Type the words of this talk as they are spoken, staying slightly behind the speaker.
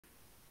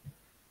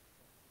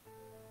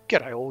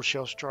G'day all,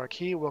 Shell Strike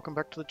here, welcome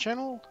back to the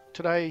channel.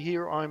 Today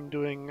here I'm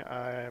doing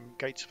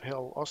Gates of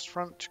Hell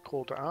Ostfront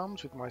Call to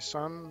Arms with my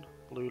son,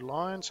 Blue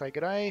Lion. Say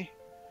g'day.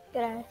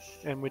 G'day.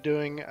 And we're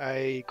doing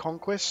a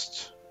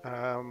Conquest,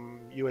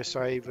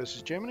 USA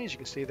versus Germany, as you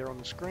can see there on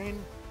the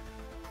screen.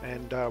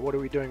 And what are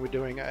we doing? We're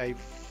doing a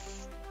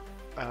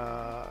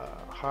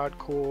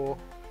hardcore,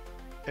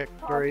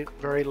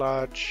 very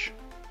large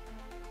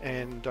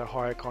and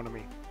high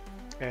economy.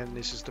 And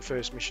this is the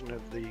first mission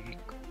of the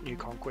new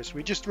Conquest.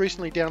 We just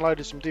recently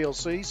downloaded some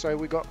DLC, so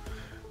we got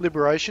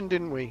Liberation,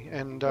 didn't we?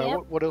 And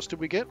Yep. what else did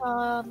we get?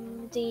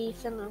 The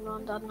Finland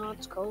one, I don't know what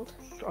it's called.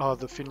 Oh,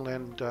 the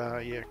Finland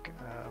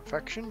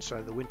faction,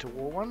 so the Winter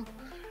War one.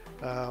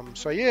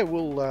 So yeah,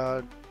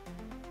 we'll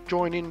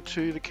join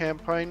into the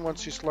campaign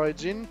once this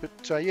loads in.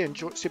 But yeah,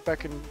 sit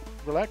back and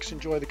relax,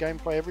 enjoy the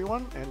gameplay,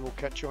 everyone, and we'll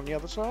catch you on the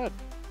other side.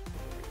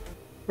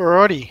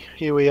 Alrighty,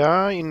 here we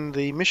are in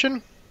the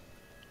mission.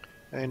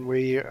 And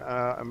we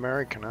are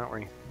American, aren't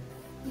we?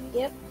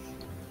 Yep.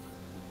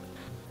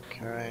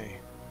 Okay.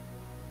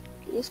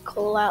 These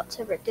call outs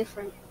are a bit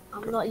different.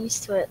 I'm not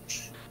used to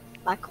it.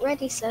 Like,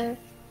 ready, sir.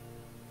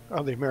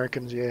 Oh, the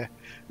Americans, yeah.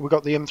 We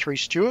got the M3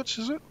 Stuarts,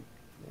 is it?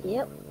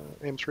 Yep.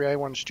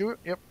 M3A1 Stuart,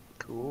 yep.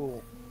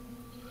 Cool.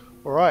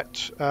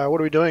 Alright,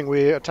 what are we doing?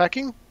 We're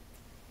attacking?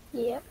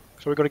 Yep.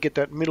 So we've got to get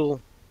that middle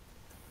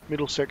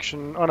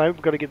section. Oh no,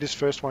 we've got to get this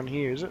first one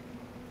here, is it?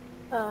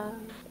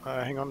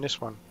 Hang on, this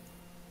one.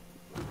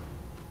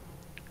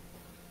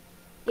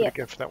 Yeah.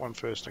 Go for that one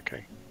first,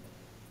 okay.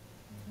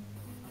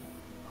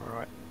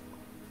 Alright.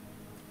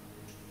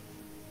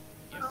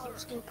 I'm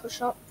just gonna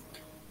push up.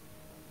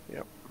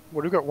 Yep.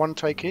 What, we've got one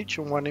take each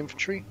and one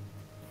infantry?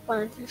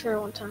 One infantry,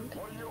 one tank.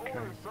 Okay.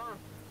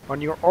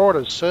 On your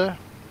orders, sir.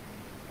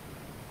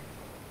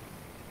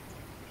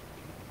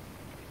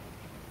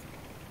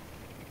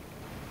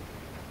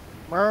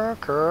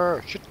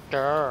 Marker, shit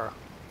there.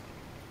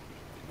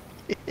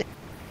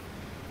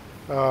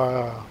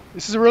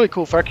 This is a really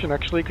cool faction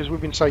actually, because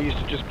we've been so used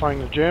to just playing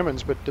the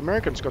Germans, but the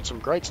Americans got some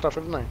great stuff,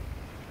 haven't they?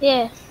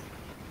 Yeah.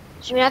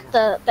 I mean, at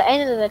the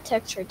end of the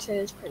texture too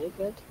is pretty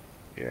good.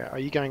 Yeah, are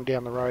you going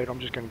down the road?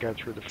 I'm just going to go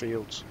through the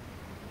fields.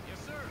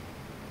 Yes, sir.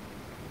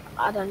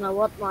 I don't know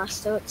what my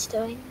Stuart's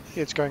doing.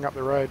 Yeah, it's going up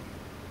the road.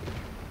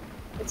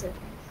 Is it?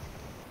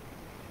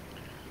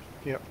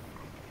 Yep.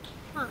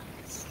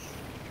 Nice.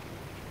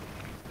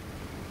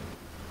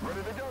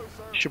 Ready to go,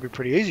 sir. Should be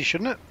pretty easy,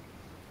 shouldn't it?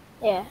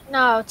 Yeah.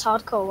 No, it's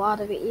hardcore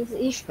wild, a bit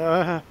easy. You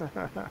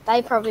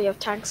They probably have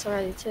tanks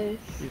already too.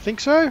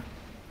 think so?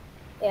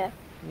 Yeah.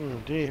 Oh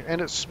dear.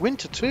 And it's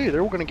winter too.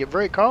 They're all going to get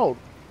very cold.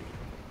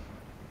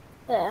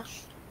 Yeah.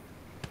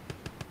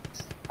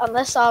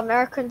 Unless our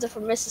Americans are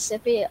from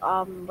Mississippi,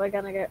 we're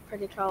gonna get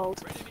pretty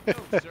cold. Ready to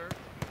go, sir.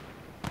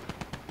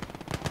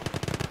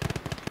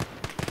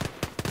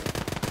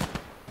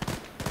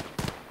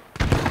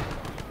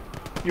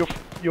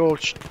 Your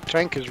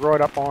tank is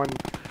right up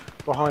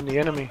behind the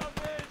enemy.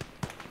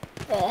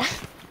 Yeah.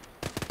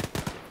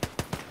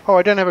 Oh,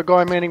 I don't have a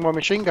guy manning my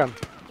machine gun.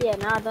 Yeah,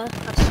 nada.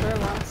 I just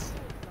realized.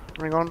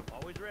 Hang on.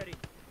 Always ready.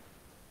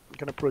 I'm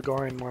going to put a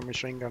guy in my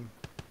machine gun.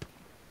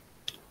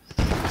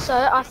 So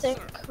I think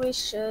we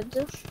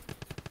should.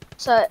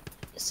 So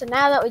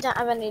now that we don't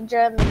have any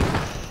German,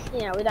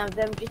 we don't have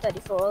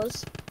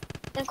MG34s.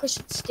 I think we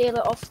should steal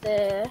it off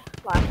their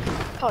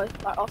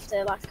off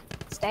their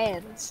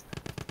stands.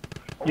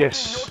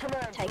 Yes.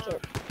 Take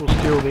it. We'll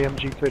steal the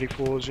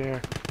MG34s, yeah.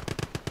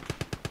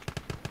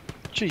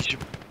 Jeez,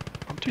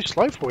 I'm too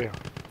slow for you.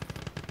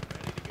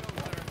 Ready to go,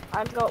 sir.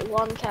 I've got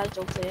one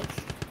casualty.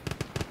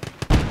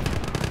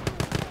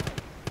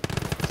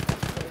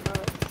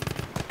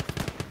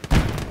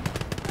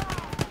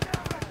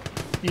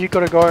 You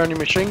got a guy on your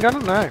machine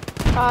gun? No.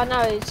 Oh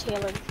no, he's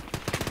healing.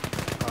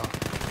 Oh.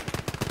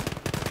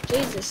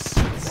 Jesus.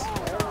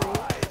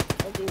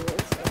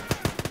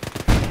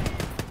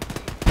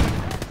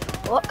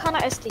 What kind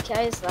of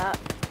SDK is that?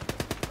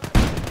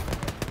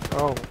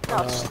 Oh.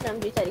 No, it's just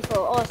an MG34.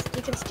 Oh,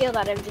 you can steal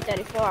that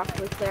MG34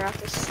 after we clear out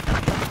this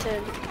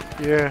platoon.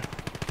 Yeah.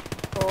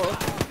 Or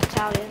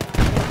battalion.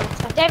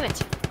 Oh, damn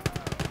it!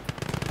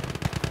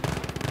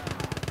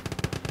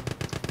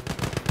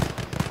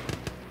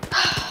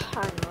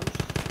 Hang on.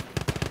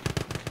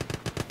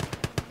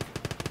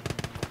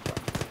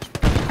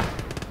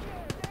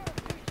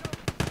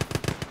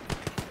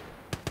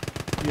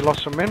 You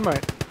lost some men,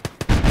 mate.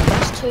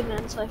 There's 2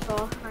 men so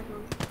far. Hang on.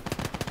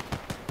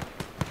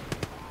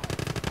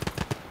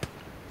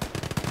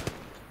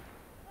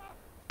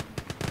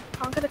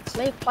 I'm gonna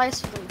clear place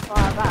for them to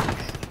fire back.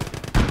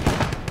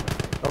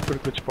 I've got a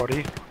good spot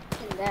here.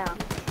 And down.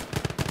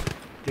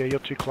 Yeah, you're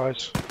too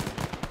close.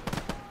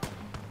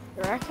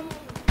 You reckon?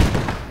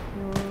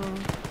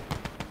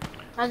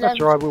 And That's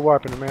alright, we're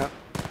wiping them out.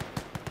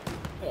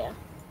 Yeah.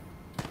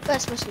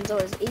 First mission's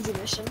always an easy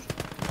mission.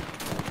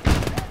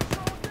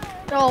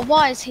 Oh,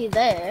 why is he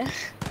there?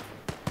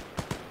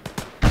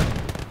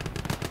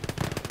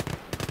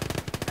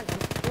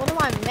 One of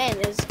my men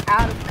is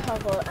out of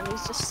cover and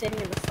he's just sitting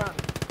in the front.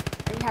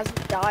 And he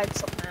hasn't died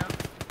somehow.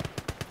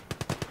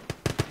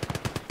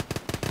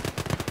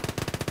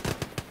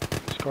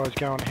 Guy's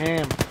going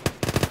ham.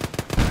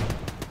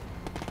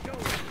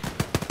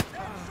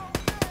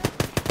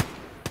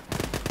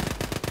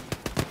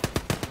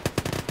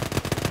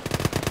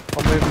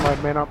 I'm moving my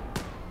men up.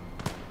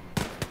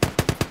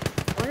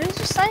 What did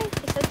you say?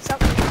 He said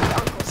something to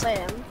Uncle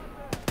Sam.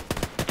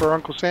 For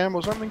Uncle Sam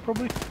or something,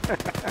 probably?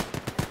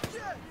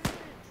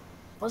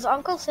 Was it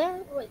Uncle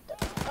Sam? Wait,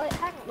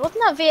 hang on.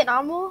 Wasn't that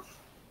Vietnam War?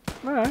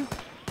 No.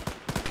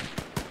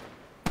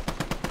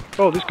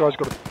 Oh, this guy's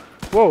got a...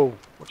 Whoa,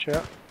 watch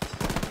out.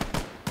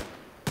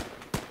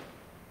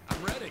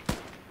 I'm ready.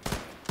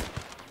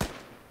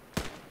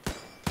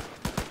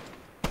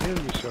 Kill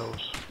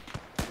yourselves.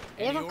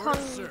 We Any haven't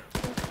orders, sir?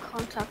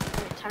 contacted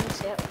any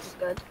tanks yet, which is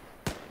good.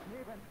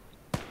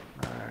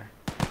 No.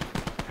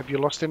 Have you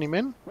lost any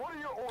men?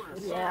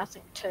 Yeah, I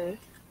think 2.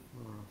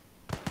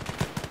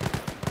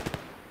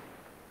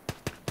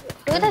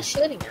 Who are they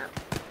shooting at?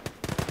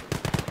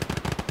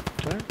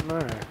 Don't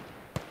know.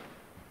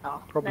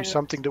 Oh, Probably maybe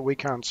something that we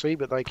can't see,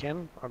 but they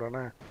can. I don't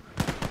know.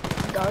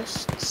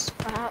 ghosts,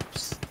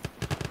 perhaps.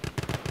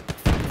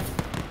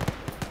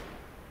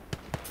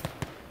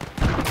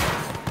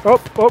 Oh,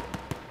 oh,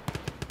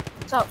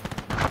 So,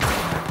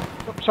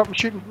 oh, something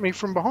shooting me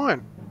from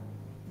behind.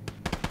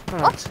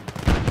 Oh, what?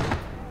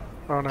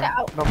 oh no, Get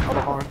out. not from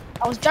behind.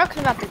 I was joking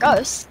about the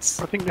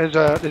ghosts. I think there's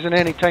an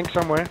anti-tank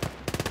somewhere.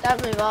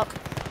 Don't move up.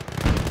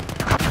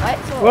 Wait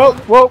for Whoa,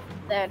 whoa!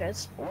 There it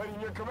is.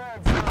 Waiting your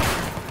command, sir.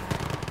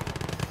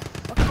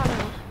 What kind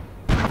of...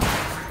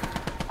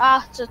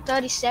 Ah, it's a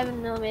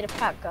 37mm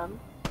pack gun.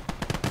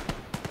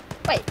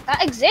 Wait,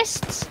 that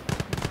exists?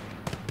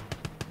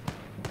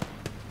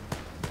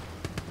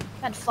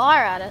 Had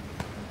fire at it.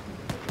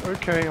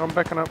 Okay, I'm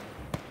backing up.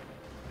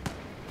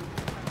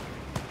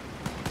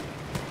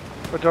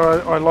 But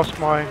I lost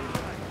my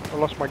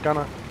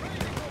gunner.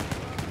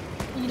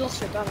 You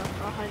lost your gunner.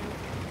 Oh, hang on.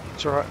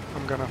 It's alright,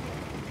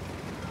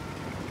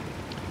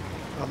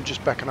 I'm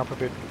just backing up a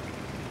bit.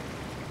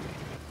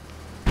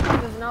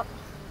 Moving up.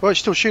 Oh, he's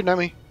still shooting at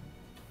me.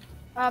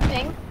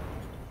 Ping.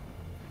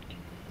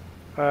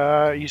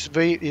 He's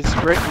V, it's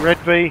red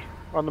V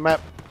on the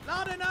map.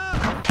 Not enough.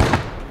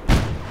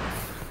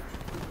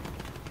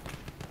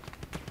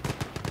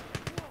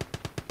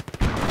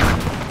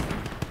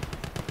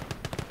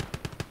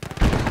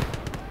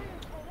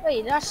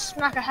 Wait, did I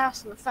smack a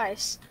house in the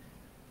face?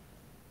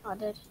 I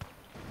did.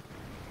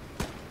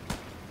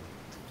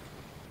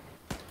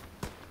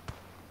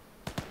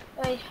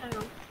 Wait, hang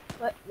on.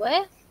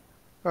 Where?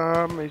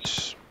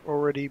 It's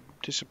already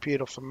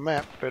disappeared off the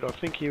map, but I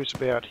think he was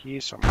about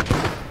here somewhere.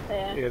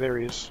 There. Yeah, there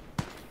he is.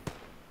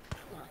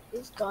 No,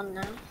 he's gone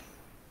now.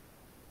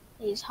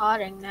 He's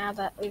hiding now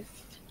that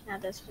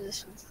there's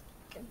positions.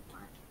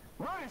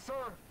 Ready, sir.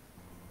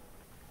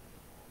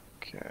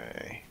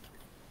 Okay.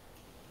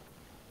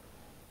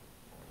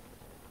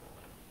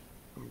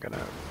 I'm gonna...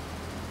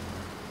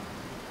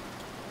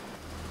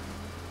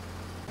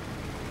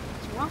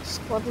 So one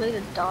squad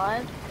leader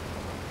died.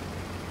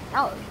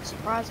 That was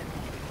surprising.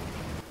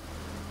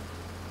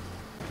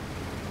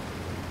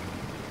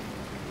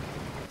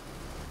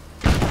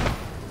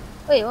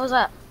 Wait, what was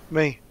that?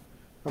 Me.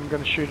 I'm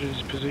gonna shoot at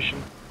his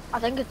position. I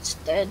think it's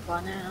dead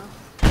by now.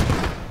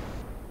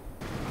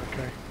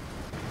 Okay.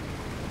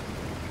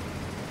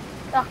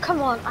 Oh,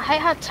 come on. I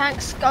hate how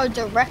tanks go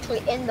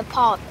directly in the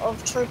path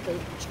of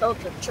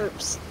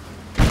troops.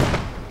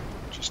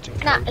 Just in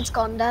case. Nah, it's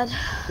gone, Dad.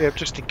 Yeah,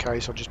 just in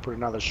case, I'll just put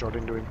another shot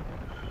into him.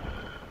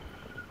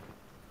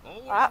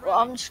 Alright, well,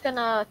 I'm just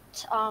gonna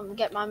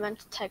get my men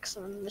to take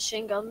some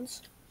machine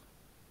guns.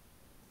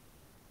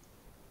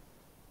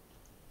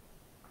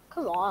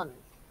 Come on.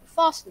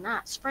 Faster than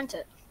that. Sprint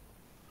it.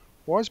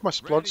 Why is my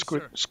squad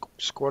Ready,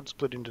 squad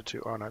split into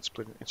two? Oh no, it's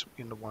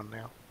into one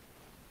now.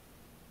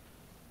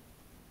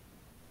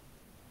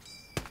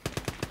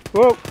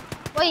 Whoa!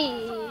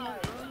 Wait.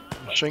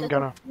 Machine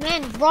gunner.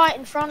 Man, right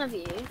in front of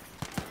you.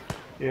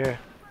 Yeah.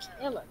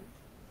 Kill him.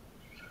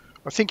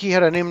 I think he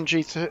had an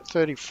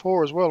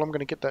MG34 as well. I'm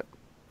gonna get that.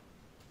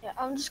 Yeah,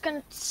 I'm just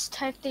gonna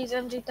take these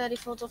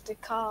MG34s off the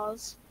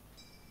cars.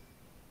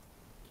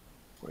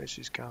 Where's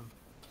his gun?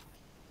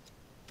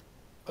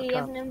 Do you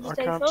have an I MG34?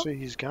 can't see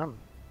his gun.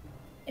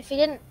 If you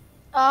didn't,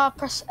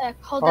 press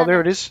hold Oh, down.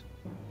 there it is.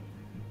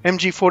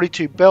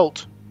 MG42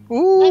 belt.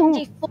 Ooh.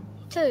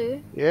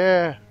 MG42?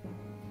 Yeah.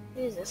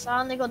 Jesus, I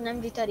only got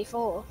an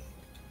MG34.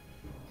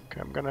 Okay,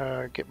 I'm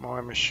gonna get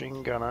my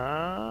machine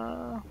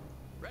gunner.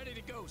 Ready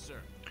to go, sir.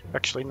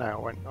 Actually,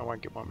 no, I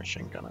won't get my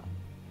machine gunner.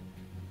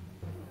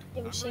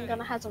 Your machine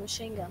gunner has a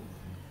machine gun.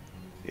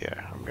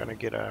 Yeah, I'm gonna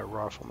get a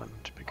rifleman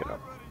to pick it up.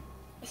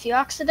 If you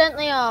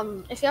accidentally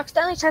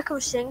take a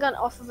machine gun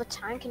off of a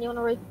tank and you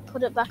want to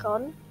put it back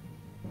on,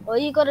 all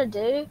you gotta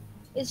do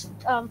is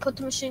put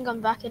the machine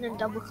gun back in and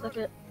double click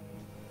it.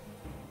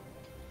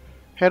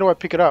 How do I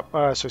pick it up?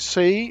 So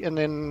C and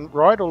then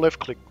right or left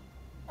click?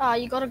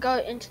 You gotta go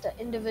into the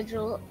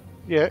individual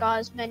Yeah,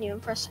 guy's menu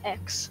and press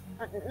X.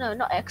 No,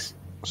 not X.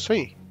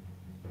 C.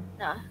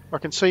 No. I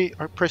can see,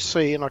 I press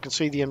C and I can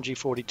see the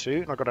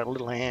MG42 and I got a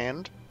little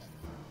hand.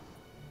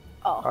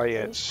 Oh, Oh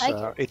yeah, take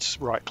it. it's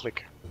right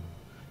click.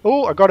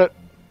 Oh, I got it.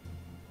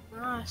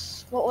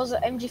 Nice. What was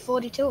it?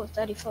 MG42 or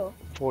 34?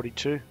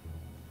 42.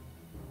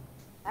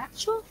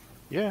 Actual?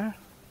 Yeah.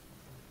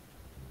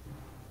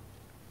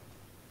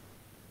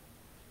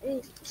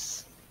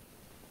 Jesus.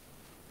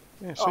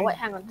 Yeah. Oh See. wait,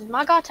 hang on. Did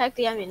my guy take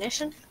the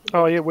ammunition?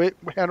 Oh yeah.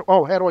 How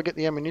do I get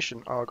the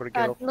ammunition? Oh, I got to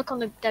get off. Look on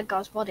the dead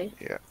guy's body.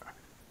 Yeah.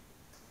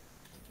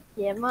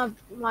 Yeah,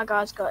 my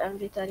guy's got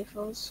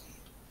MG34s.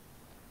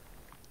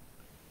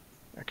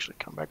 Actually,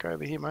 come back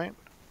over here, mate.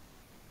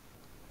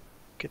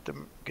 Get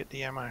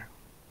the ammo.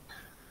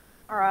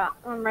 Alright,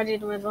 I'm ready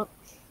to move up.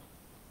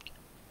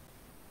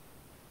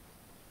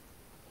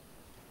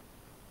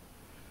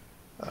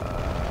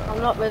 I'm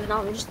not moving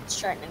up, I'm just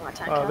straightening my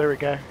tank Oh, out. there we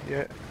go.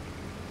 Yeah.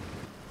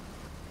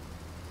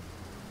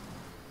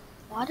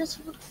 Why does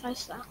it want to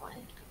face that way?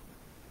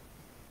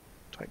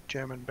 Take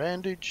German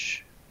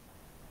bandage.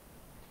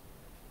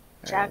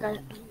 Jagger.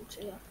 And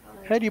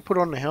how do you put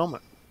on the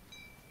helmet?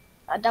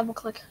 I double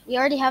click. He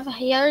already has I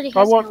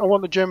a want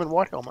helmet. the German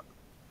white helmet.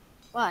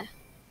 Why?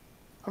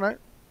 I know.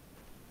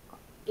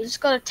 You just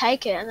gotta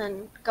take it and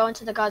then go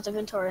into the guy's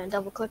inventory and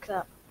double click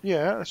that.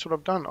 Yeah, that's what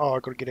I've done. Oh,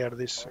 I've got to get out of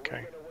this.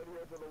 Okay.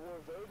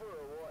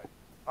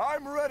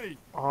 I'm ready.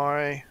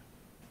 I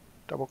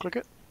double click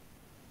it.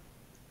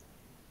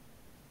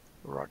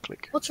 Right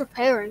click. What's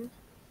repairing?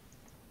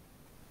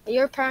 Are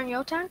you repairing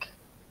your tank?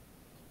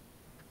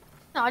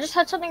 No, I just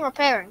had something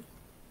repairing.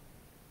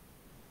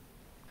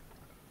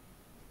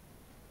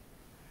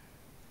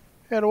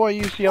 How do I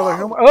use the other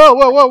helmet? Oh,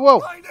 whoa, whoa,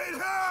 whoa. I need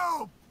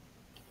help.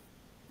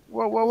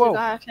 Whoa, whoa, Is the whoa.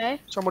 guy okay?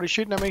 Somebody's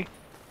shooting at me.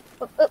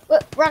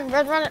 Run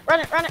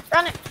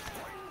it.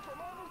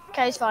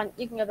 Okay, he's fine.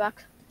 You can go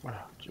back. Oh,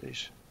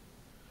 jeez.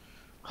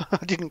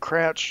 I didn't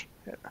crouch.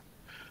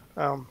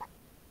 I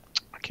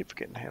keep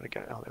forgetting how to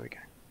go. Oh, there we go.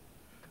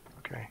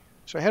 Okay.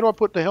 So how do I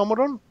put the helmet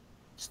on?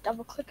 Just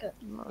double click it.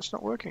 No, it's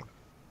not working.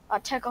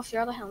 I'll take off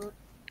your other helmet.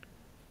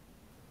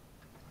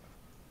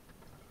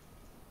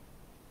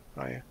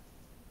 Oh, yeah.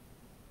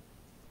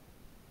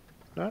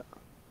 No?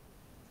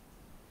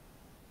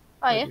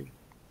 Oh yeah, Maybe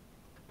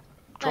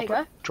there you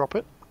go. Drop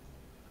it.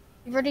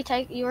 You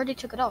already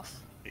took it off.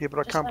 Yeah, but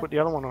I Just can't like- put the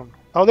other one on.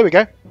 Oh, there we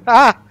go.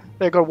 Ah!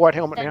 There, got a white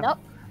helmet Stand now. up.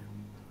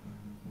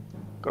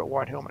 Got a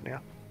white helmet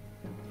now.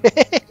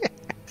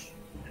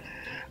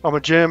 I'm a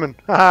German.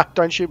 Ah,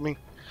 don't shoot me.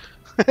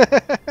 Start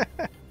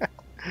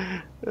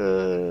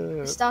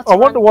I to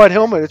want the run. white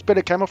helmet. It's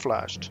better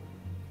camouflaged.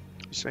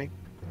 You see?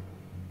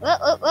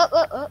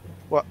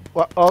 What?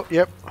 What? Oh,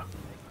 yep.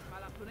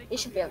 You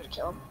should be able to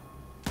kill him.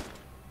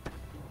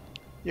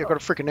 Yeah, I've got a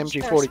freaking Just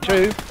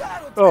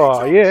MG42.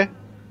 Oh, yeah.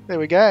 There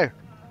we go.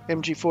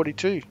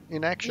 MG42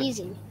 in action.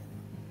 Easy.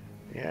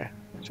 Yeah.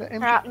 Is that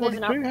Alright,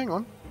 moving up. MG42? Hang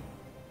on.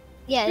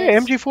 Yeah, Yeah,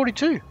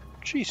 MG42.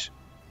 Jeez.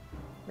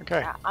 Okay.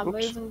 Alright, I'm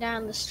Oops. moving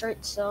down the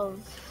streets of...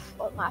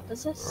 What map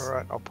is this?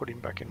 Alright, I'll put him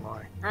back in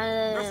my...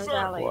 Yes, sir.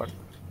 Valley. What?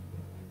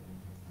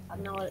 I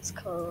don't know what it's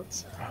called.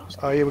 So I'm just-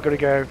 Oh, yeah, we've got to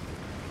go...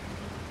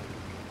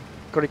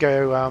 Got to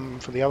go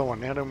for the other one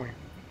now, don't we?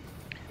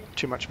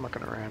 Too much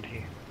mucking around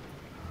here.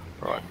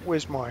 Right,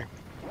 where's my...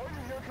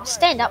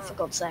 Stand up for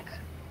God's sake.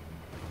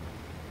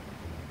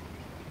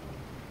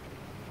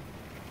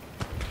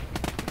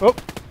 Oh!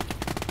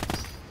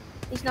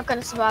 He's not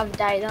gonna survive a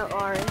day, don't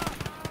worry.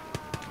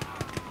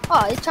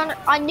 Oh, he's trying to...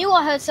 I knew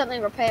I heard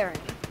something repairing.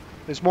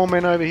 There's more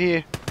men over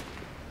here.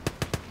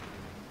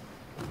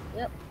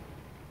 Yep.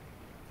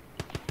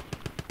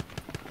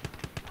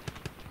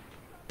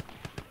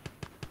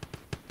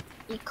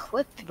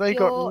 Equip They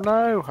your... got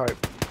no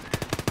hope.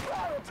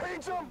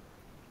 Teach them.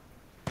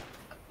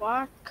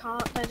 Why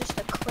can't they just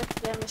equip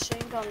their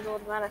machine guns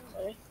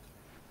automatically?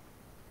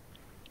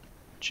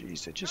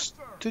 Jeez, they're just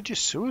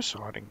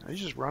suiciding. They're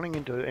just running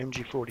into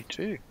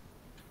MG42.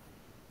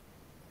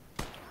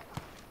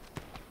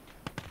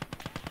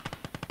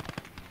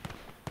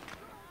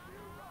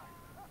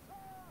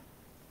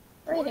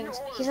 Greetings.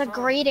 He said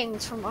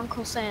greetings from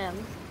Uncle Sam.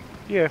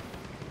 Yeah.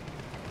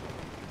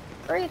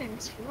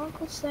 Greetings from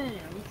Uncle Sam.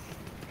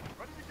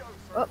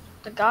 Oh,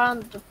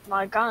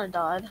 my gunner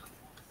died.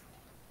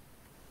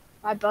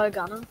 My bow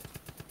gunner.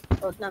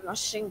 Oh no, my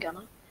machine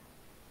gunner.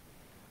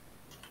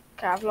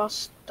 Okay, I've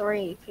lost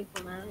 3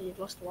 people now. You've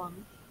lost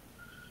 1.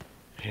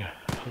 Yeah.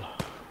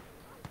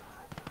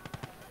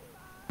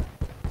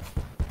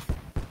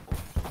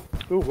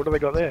 Ooh, what do they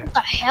got there? What the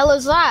hell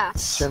is that?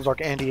 Sounds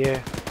like anti-air.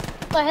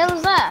 What the hell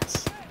is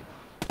that?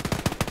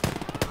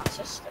 Oh, it's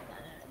just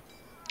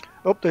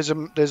Oh, there's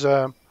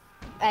a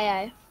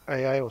AA.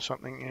 AA or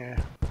something. Yeah.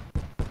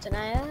 It's an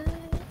AA.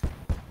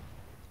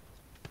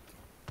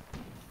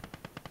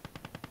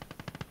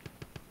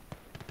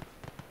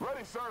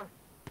 Ready, sir.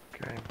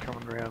 Okay, I'm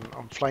coming around.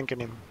 I'm flanking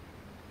him.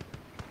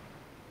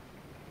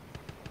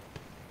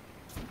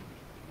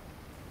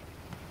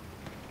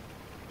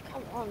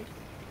 Come on.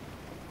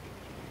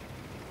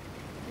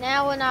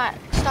 Now when I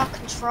start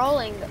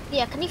controlling...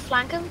 Yeah, can you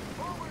flank him?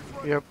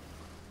 Yep.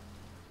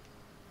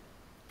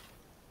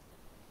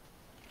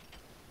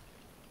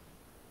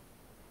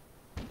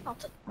 I'll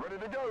t- Ready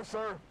to go,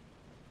 sir.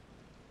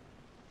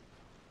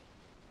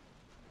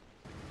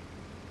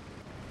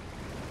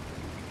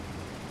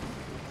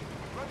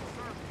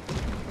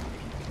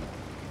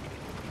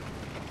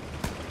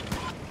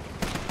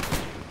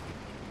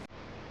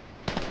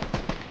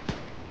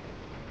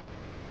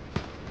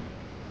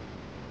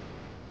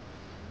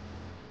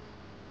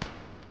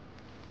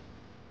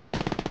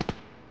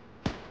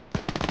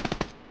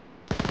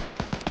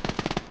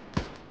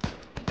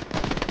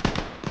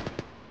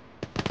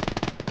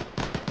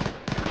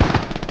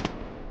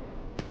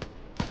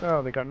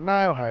 Oh, they got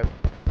no hope.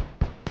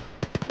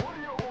 What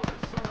are your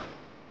orders, sir?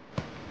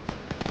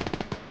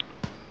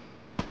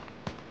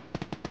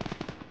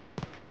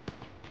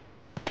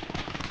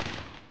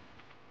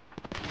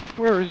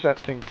 Where is that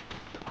thing?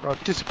 Oh,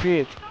 it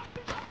disappeared.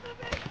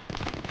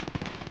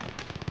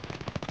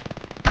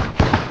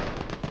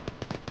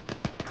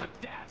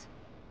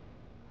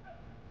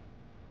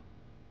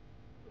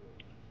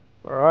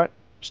 Alright,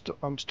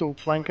 I'm still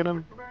flanking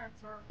them. Command,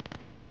 sir.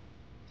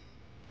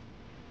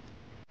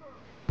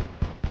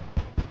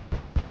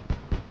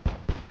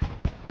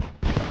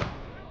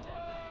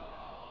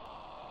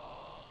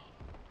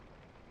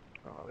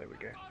 Oh, there we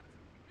go.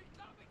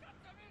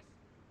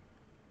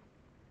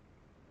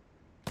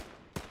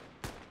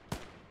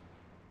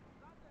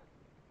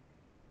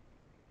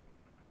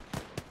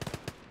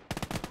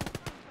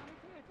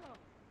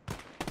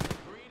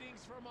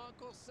 Greetings from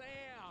Uncle Sam.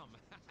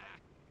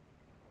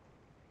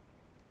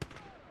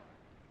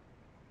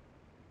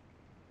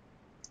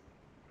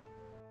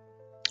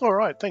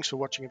 Alright, thanks for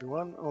watching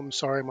everyone. I'm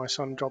sorry my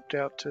son dropped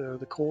out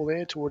the call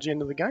there towards the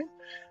end of the game.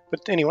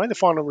 But anyway, the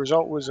final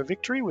result was a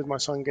victory with my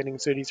son getting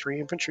 33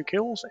 infantry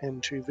kills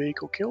and 2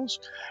 vehicle kills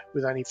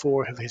with only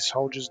 4 of his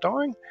soldiers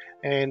dying,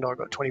 and I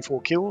got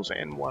 24 kills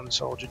and 1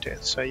 soldier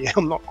death. So yeah,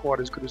 I'm not quite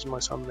as good as my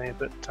son there,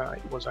 but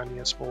it was only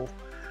a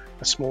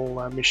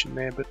small mission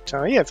there. But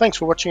yeah, thanks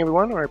for watching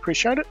everyone. I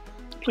appreciate it.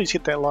 Please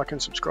hit that like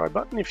and subscribe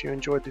button if you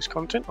enjoyed this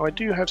content. I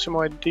do have some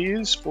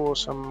ideas for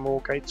some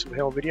more Gates of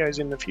Hell videos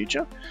in the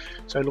future,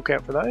 so look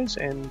out for those.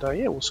 And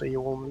yeah, we'll see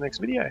you all in the next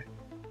video.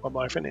 Bye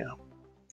bye for now.